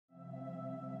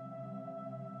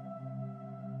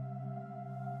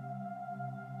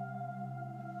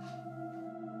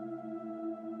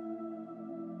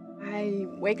I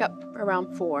wake up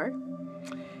around 4,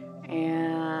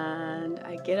 and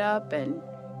I get up and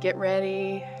get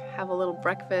ready, have a little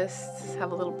breakfast,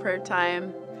 have a little prayer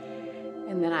time,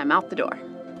 and then I'm out the door,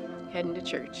 heading to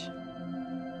church.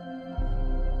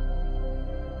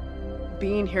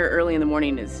 Being here early in the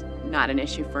morning is not an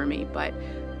issue for me, but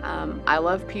I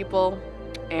love people,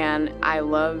 and I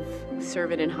love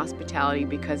serving in hospitality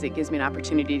because it gives me an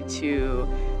opportunity to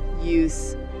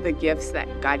use the gifts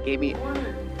that God gave me.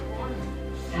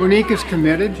 Monique is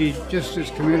committed. She's just as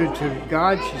committed to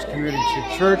God, she's committed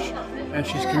to church, and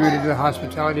she's committed to the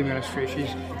hospitality ministry. She's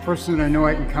a person that I know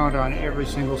I can count on every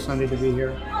single Sunday to be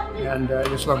here, and I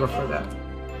just love her for that.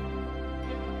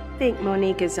 I think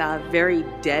Monique is very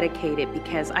dedicated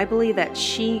because I believe that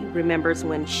she remembers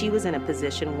when she was in a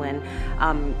position when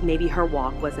maybe her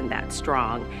walk wasn't that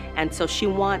strong. And so she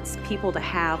wants people to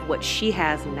have what she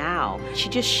has now. She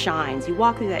just shines. You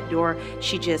walk through that door,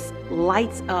 she just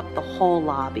lights up the whole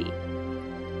lobby.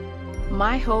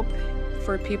 My hope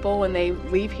for people when they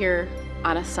leave here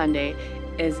on a Sunday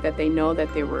is that they know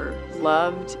that they were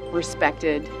loved,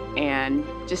 respected, and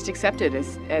just accepted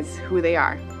as who they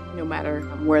are, no matter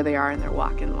where they are in their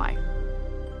walk in life.